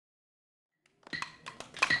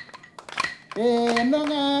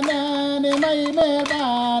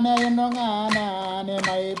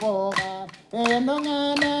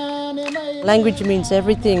Language means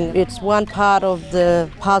everything. It's one part of the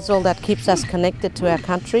puzzle that keeps us connected to our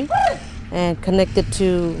country and connected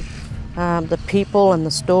to the people and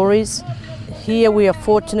the stories. Here we are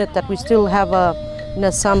fortunate that we still have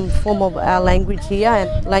some form of our language here,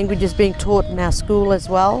 and language is being taught in our school as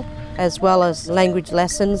well as language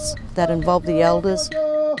lessons that involve the elders.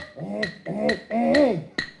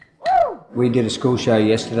 We did a school show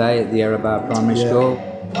yesterday at the Yarrabah Primary School.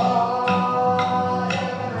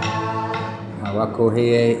 Wako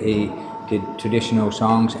here, he did traditional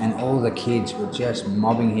songs and all the kids were just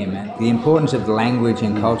mobbing him. And the importance of the language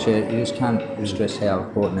and culture, you just can't stress how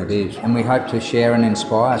important it is. And we hope to share and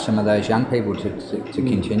inspire some of those young people to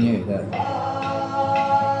continue that.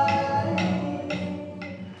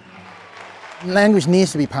 Language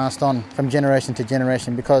needs to be passed on from generation to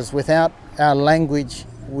generation, because without our language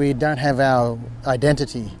we don't have our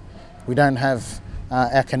identity, we don't have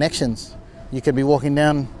our connections. You could be walking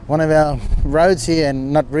down one of our roads here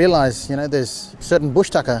and not realise, there's certain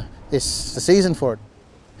bush tucker, it's the season for it.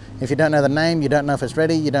 If you don't know the name, you don't know if it's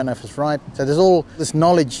ready, you don't know if it's ripe. So there's all this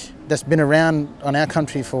knowledge that's been around on our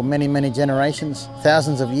country for many, many generations,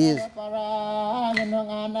 thousands of years.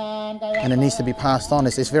 And it needs to be passed on.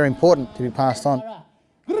 It's very important to be passed on.